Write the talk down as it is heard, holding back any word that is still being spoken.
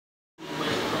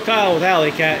Kyle with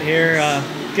Alleycat here.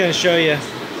 Gonna show you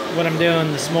what I'm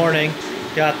doing this morning.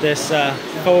 Got this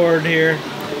Ford here.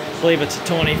 I believe it's a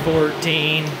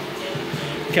 2014.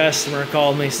 Customer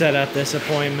called me, set up this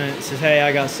appointment. Says, hey,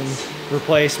 I got some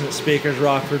replacement speakers,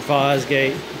 Rockford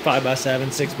Fosgate, 5x7,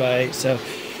 6x8. So,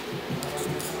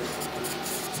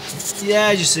 yeah,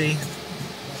 as you see,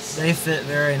 they fit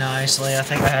very nicely. I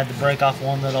think I had to break off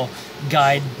one little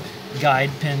guide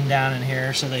pin down in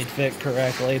here so they'd fit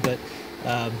correctly, but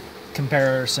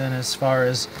comparison as far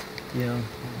as, you know,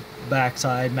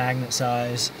 backside magnet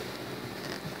size,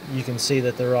 you can see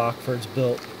that the Rockford's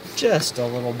built just a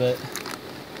little bit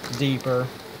deeper,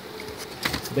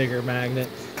 bigger magnet.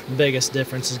 The biggest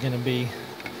difference is going to be,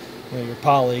 you know, your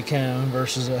poly cone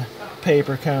versus a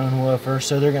paper cone woofer,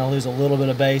 so they're going to lose a little bit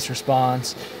of bass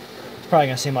response. It's probably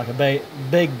going to seem like a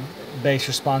big bass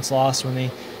response loss when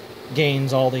he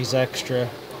gains all these extra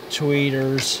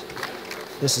tweeters.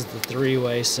 This is the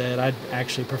 3-way set. I'd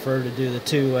actually prefer to do the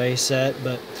 2-way set,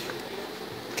 but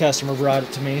the customer brought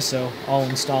it to me, so I'll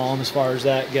install them as far as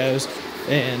that goes.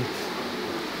 And,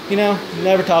 you know,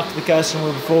 never talked to the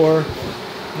customer before.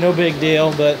 No big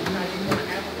deal, but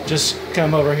just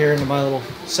come over here into my little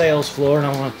sales floor, and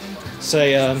I want to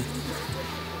say I'm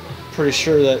pretty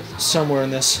sure that somewhere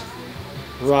in this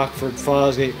Rockford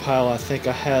Fosgate pile, I think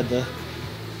I had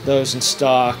those in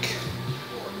stock,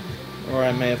 or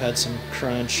I may have had some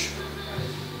crunch.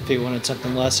 If you wanted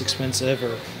something less expensive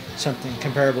or something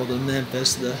comparable to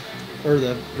Memphis, the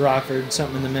Rockford,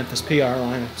 something in the Memphis PR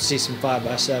line, I see some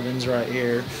 5x7s right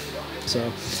here.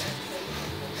 So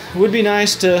it would be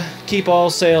nice to keep all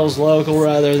sales local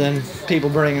rather than people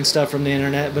bringing stuff from the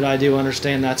internet, but I do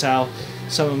understand that's how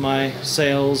some of my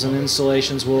sales and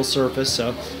installations will surface.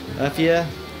 So if you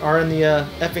are in the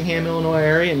Effingham, Illinois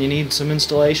area and you need some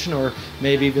installation or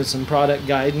maybe even some product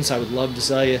guidance, I would love to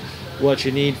tell you what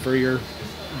you need for your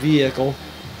vehicle.